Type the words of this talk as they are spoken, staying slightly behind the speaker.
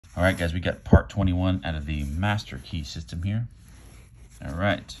All right, guys, we got part 21 out of the master key system here. All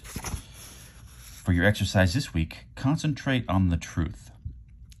right. For your exercise this week, concentrate on the truth.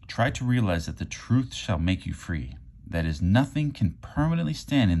 Try to realize that the truth shall make you free. That is, nothing can permanently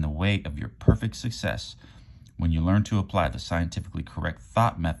stand in the way of your perfect success when you learn to apply the scientifically correct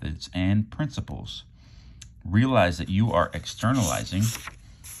thought methods and principles. Realize that you are externalizing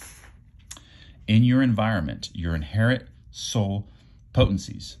in your environment your inherent soul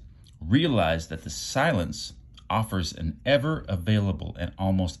potencies. Realize that the silence offers an ever-available and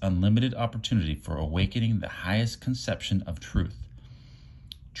almost unlimited opportunity for awakening the highest conception of truth.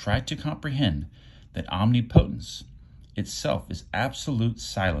 Try to comprehend that omnipotence itself is absolute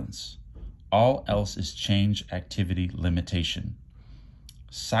silence. All else is change, activity, limitation.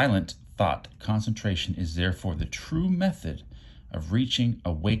 Silent thought concentration is therefore the true method of reaching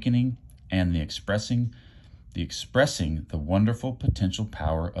awakening and the expressing the wonderful potential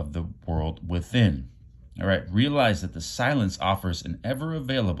power of the world within. All right, realize that the silence offers an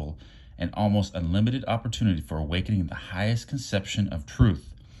ever-available and almost unlimited opportunity for awakening the highest conception of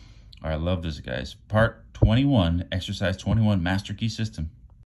truth. All right, I love this, guys. Part 21, exercise 21, master key system.